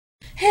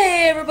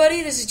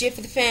everybody, this is Jay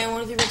for the Fan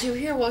 132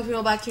 here. Welcome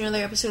all back to another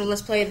episode of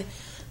Let's Play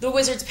the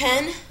Wizard's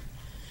Pen.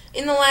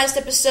 In the last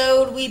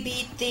episode, we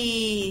beat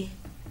the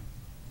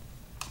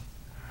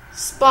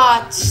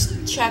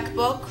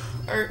sketchbook.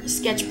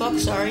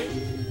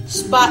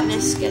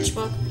 Spotness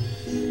sketchbook.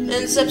 In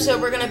this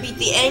episode, we're going to beat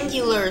the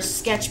angular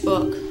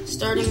sketchbook,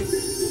 starting with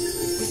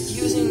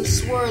using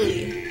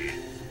swirly.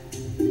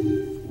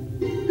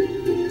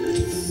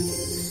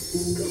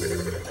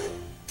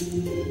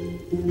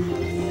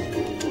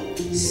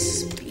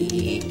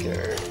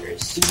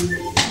 Speakers.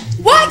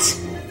 What?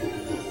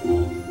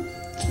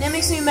 That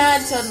makes me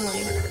mad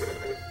suddenly.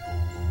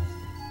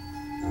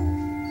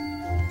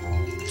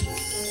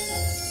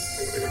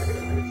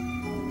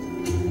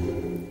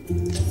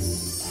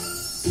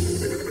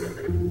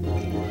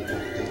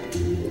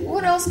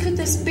 What else could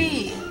this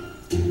be?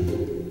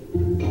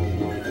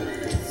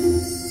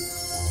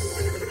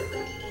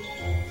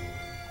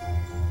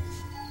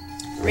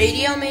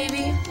 Radio,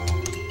 maybe?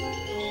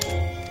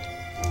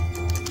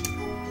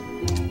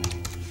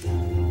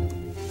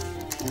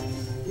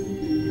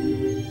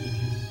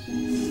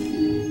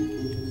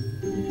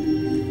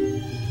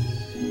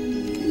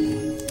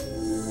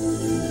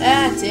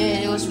 That's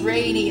it. It was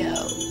radio.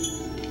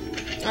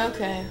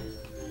 Okay.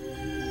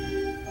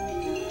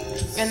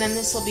 And then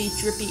this will be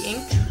drippy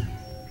ink.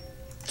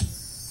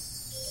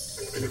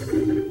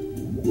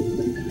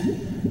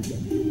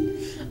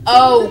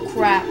 Oh,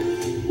 crap.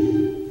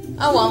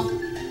 Oh, well.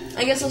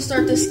 I guess I'll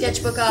start this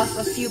sketchbook off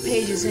a few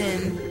pages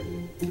in.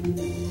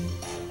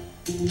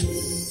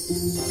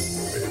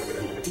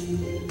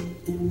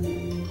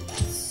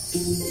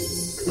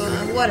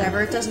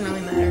 Whatever. It doesn't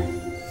really matter.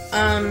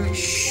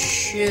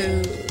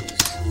 Shoes.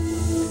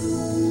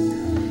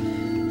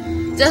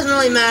 Doesn't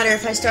really matter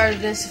if I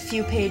started this a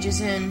few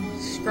pages in.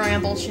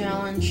 Scramble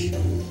challenge.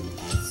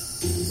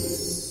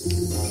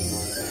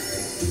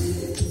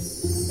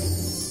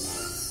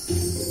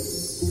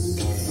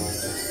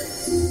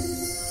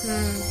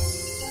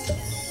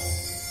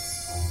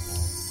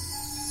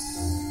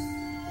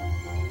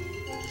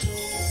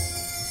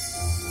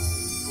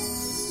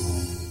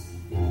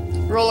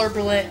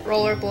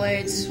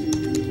 Rollerblades.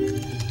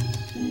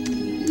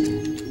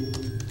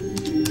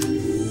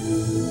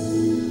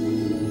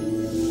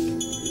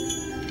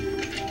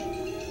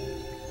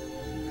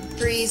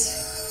 Freeze.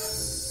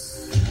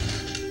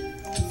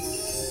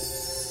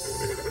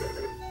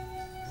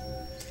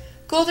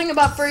 Cool thing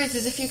about freeze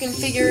is if you can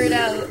figure it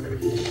out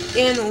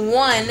in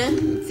one,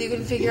 if you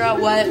can figure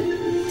out what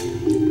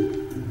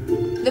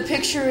the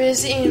picture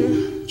is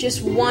in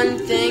just one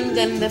thing,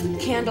 then the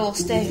candle will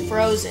stay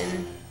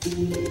frozen.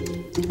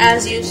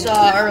 As you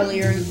saw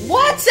earlier.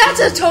 What?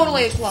 That's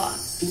totally a clock.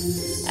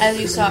 As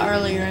you saw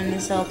earlier in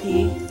this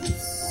LP.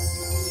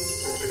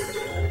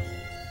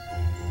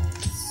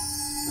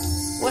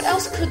 What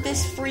else could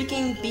this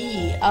freaking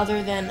be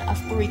other than a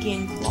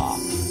freaking clock?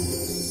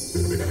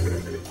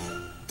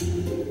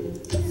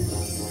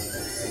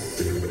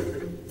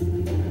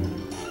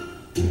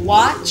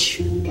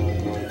 Watch?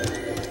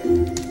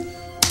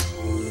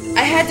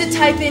 I had to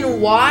type in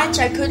watch.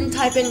 I couldn't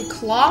type in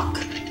clock.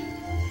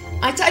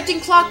 I typed in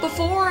clock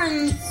before,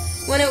 and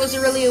when it was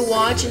really a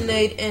watch,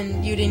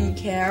 and you didn't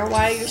care.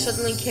 Why are you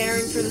suddenly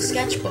caring for the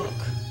sketchbook?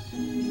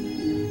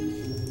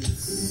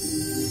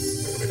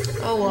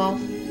 Oh well.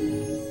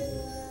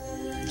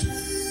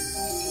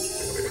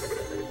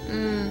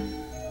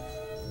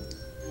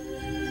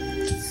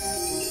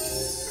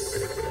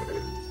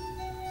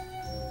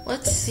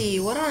 Let's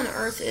see. What on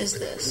earth is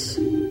this?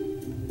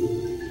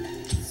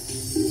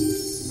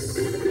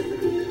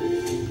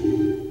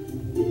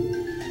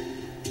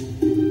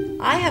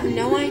 I have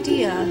no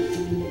idea.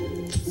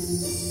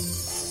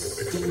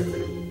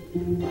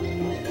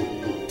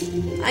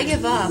 I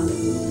give up.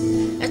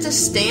 That's a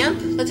stamp?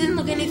 That didn't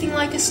look anything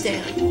like a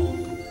stamp.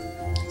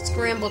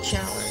 Scramble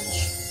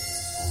challenge.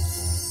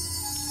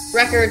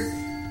 Record.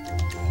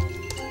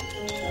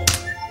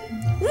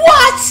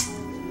 What?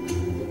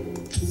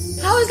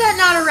 How is that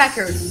not a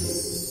record?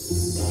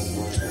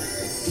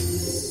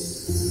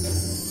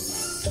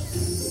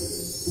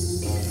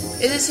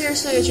 Is this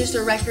seriously just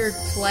a record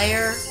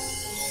player?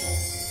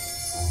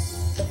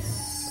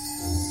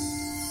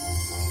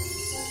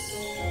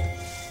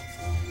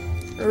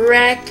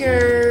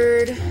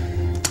 Record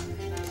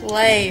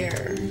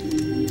player.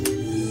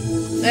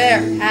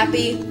 There,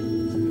 happy.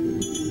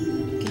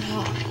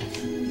 God.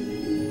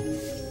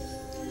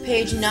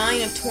 Page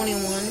 9 of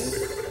 21.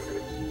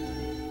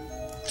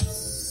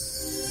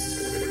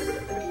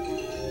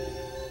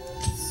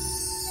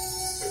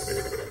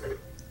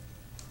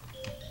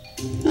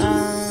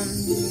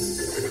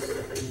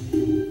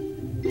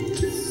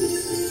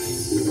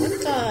 What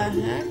the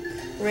heck?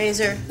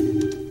 Razor.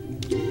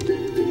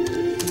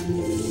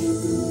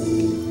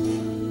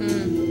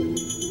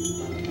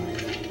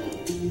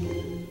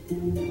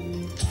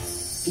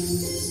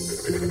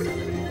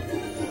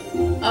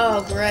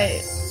 Oh,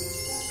 great.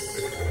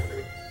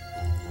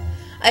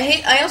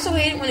 I also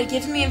hate it when it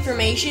gives me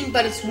information,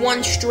 but it's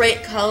one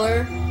straight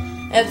color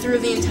through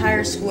the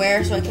entire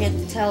square, so I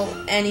can't tell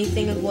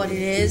anything of what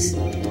it is.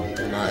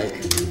 mug.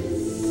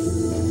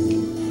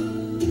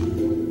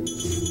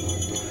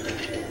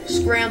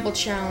 Scramble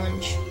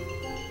challenge.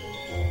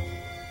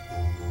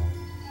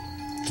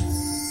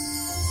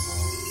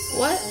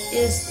 What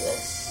is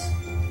this?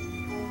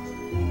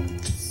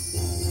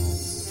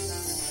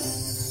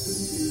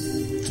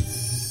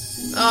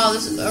 Oh,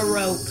 this is a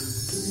rope.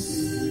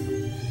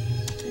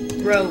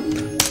 Rope.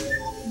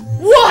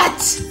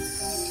 What?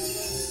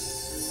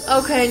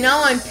 Okay,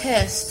 now I'm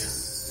pissed.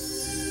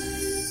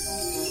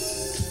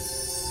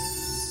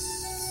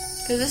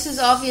 Because this is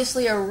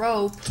obviously a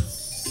rope.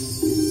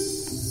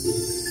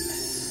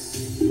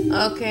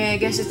 Okay, I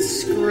guess it's a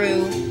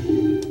screw.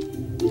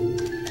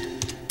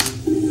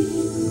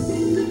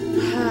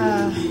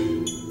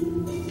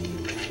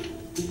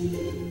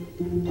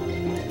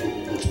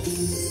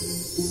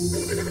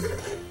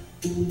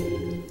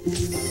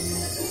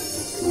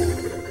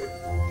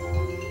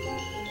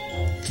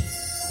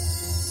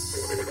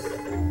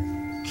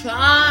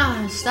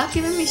 Stop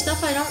giving me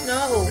stuff I don't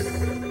know.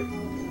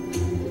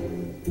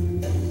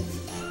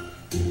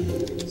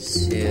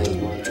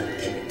 Suitcase.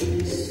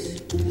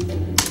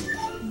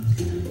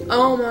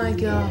 Oh my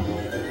god.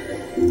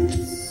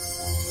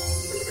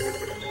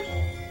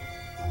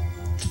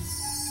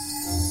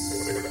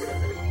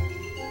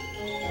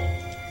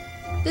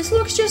 This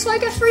looks just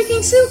like a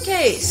freaking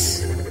suitcase.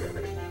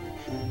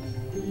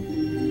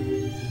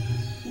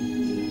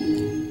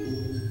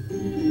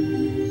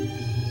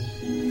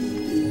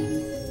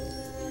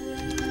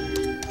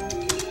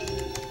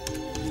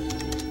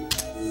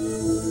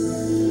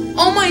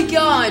 Oh my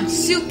god,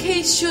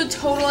 suitcase should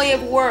totally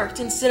have worked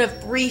instead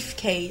of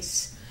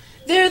briefcase.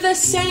 They're the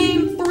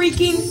same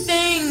freaking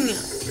thing.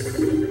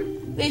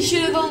 They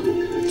should have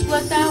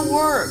let that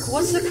work.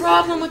 What's the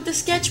problem with the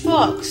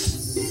sketchbooks?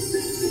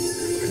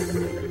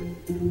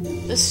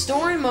 The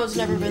story mode's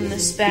never been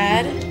this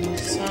bad,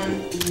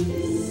 son.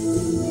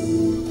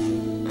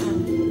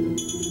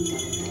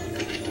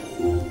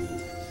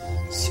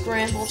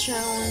 Scramble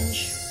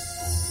challenge.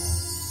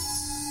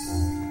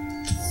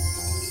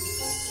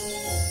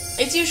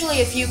 It's usually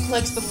a few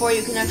clicks before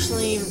you can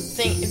actually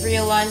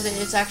realize that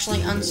it's actually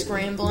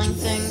unscrambling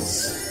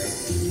things.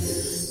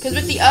 Because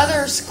with the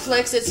other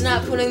clicks, it's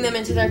not putting them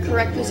into their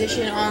correct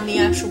position on the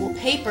actual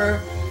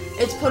paper.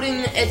 It's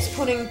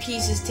putting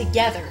pieces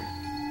together.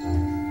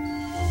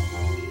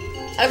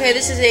 Okay,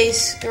 this is a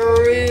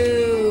screwdriver.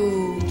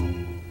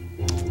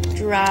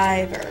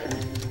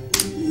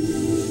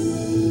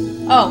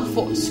 Oh,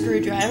 4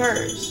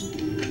 screwdrivers.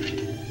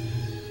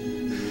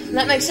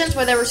 That makes sense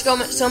why there were so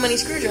many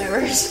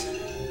screwdrivers.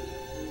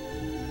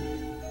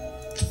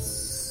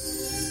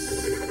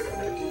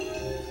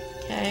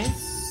 Okay.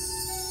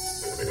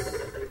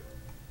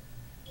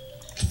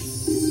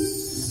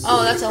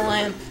 Oh, that's a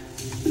lamp.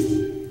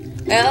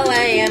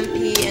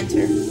 L-A-M-P,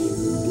 enter.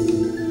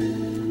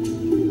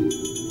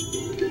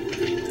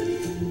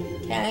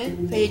 Okay,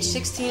 page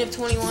 16 of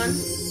 21.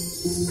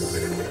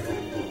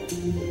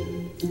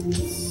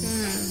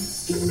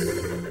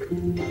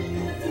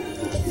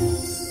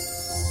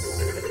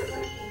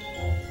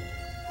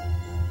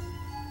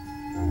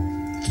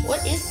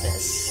 What is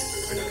this?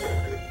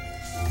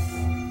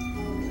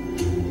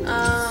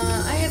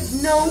 I have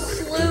no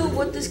clue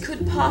what this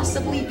could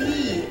possibly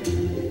be.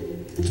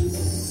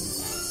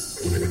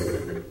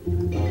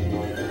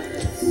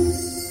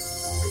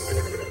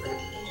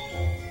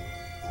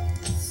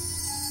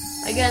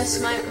 I guess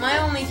my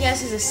only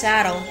guess is a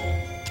saddle.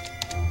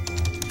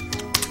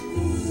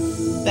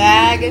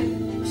 Bag.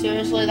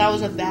 Seriously, that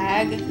was a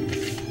bag.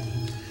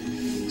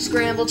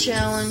 Scramble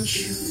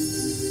challenge.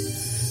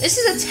 This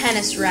is a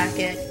tennis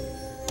racket.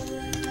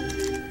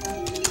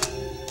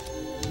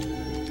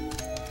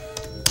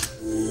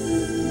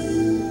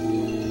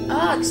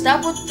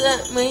 Stop with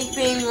the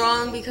being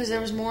wrong because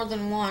there was more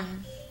than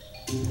one.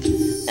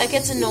 That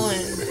gets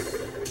annoying.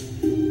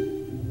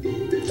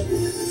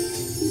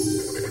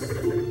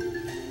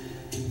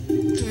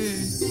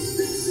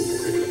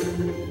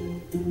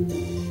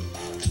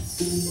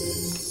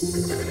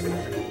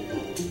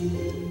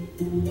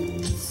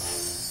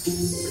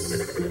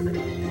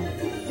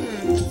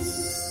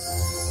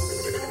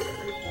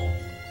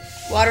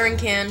 Watering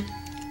can.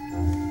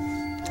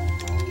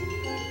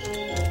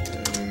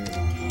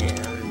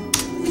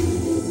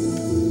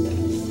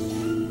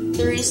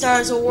 3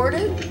 stars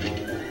awarded.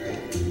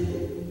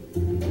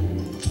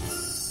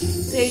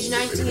 Page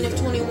 19 of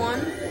 21.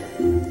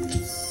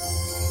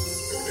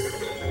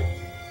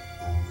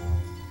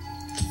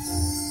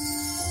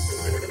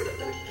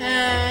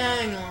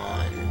 Hang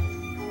on.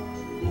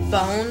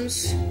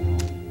 Bones.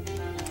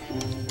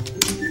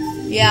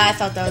 Yeah, I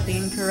thought that would be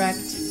incorrect.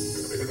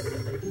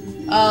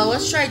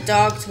 Let's try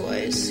dog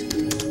toys.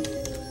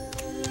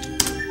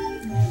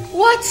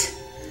 What?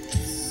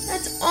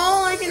 That's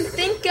all I can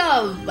think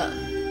of.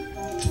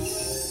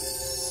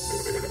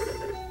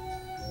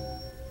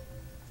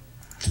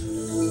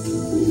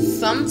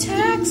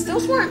 Thumbtacks?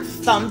 Those weren't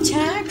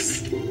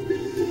thumbtacks.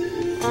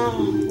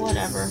 Oh,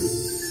 whatever.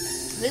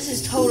 This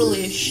is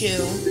totally a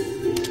shoe.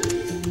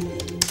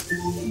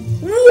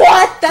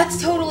 What? That's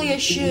totally a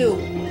shoe.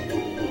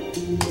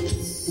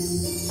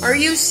 Are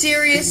you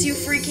serious, you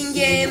freaking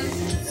game?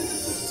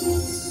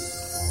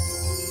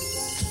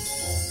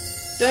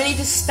 Do I need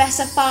to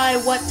specify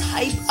what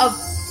type of...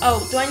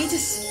 Oh, do I need to...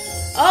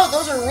 Oh,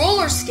 those are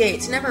roller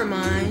skates. Never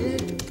mind.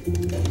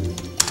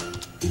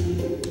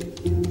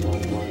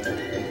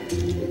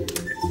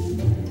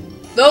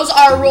 Those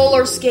are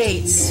roller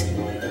skates.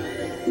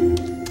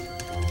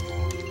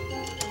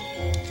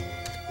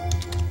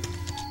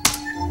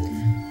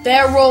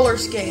 They're roller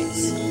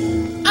skates.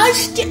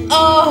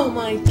 Oh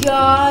my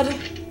god.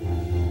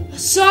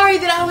 Sorry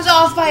that I was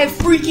off by a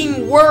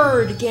freaking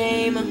word,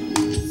 game.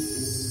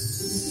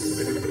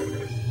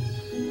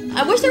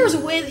 I wish there was a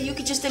way that you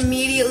could just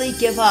immediately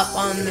give up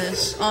on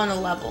this, on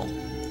a level.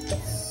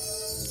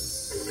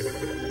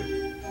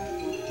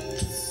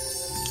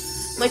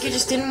 Like you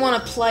just didn't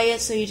want to play it,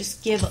 so you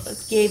just gave up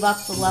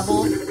the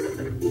level.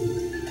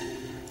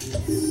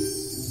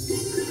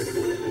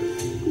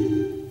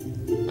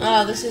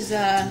 Oh, this is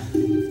a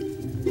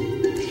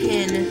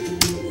pin.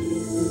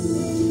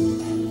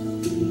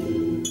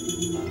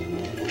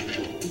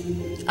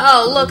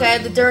 Oh, look, I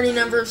have the dirty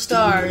number of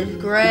stars.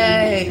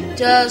 Great.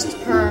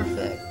 Just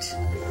perfect.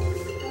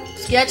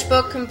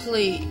 Sketchbook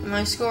complete.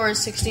 My score is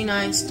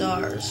 69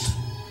 stars.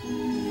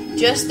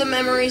 Just the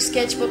memory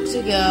sketchbook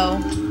to go.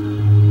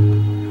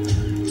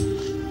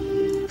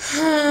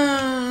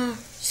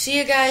 See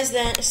you guys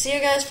then. See you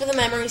guys for the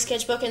memory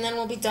sketchbook, and then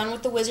we'll be done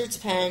with the wizard's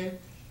pen.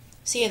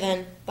 See you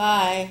then.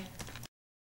 Bye.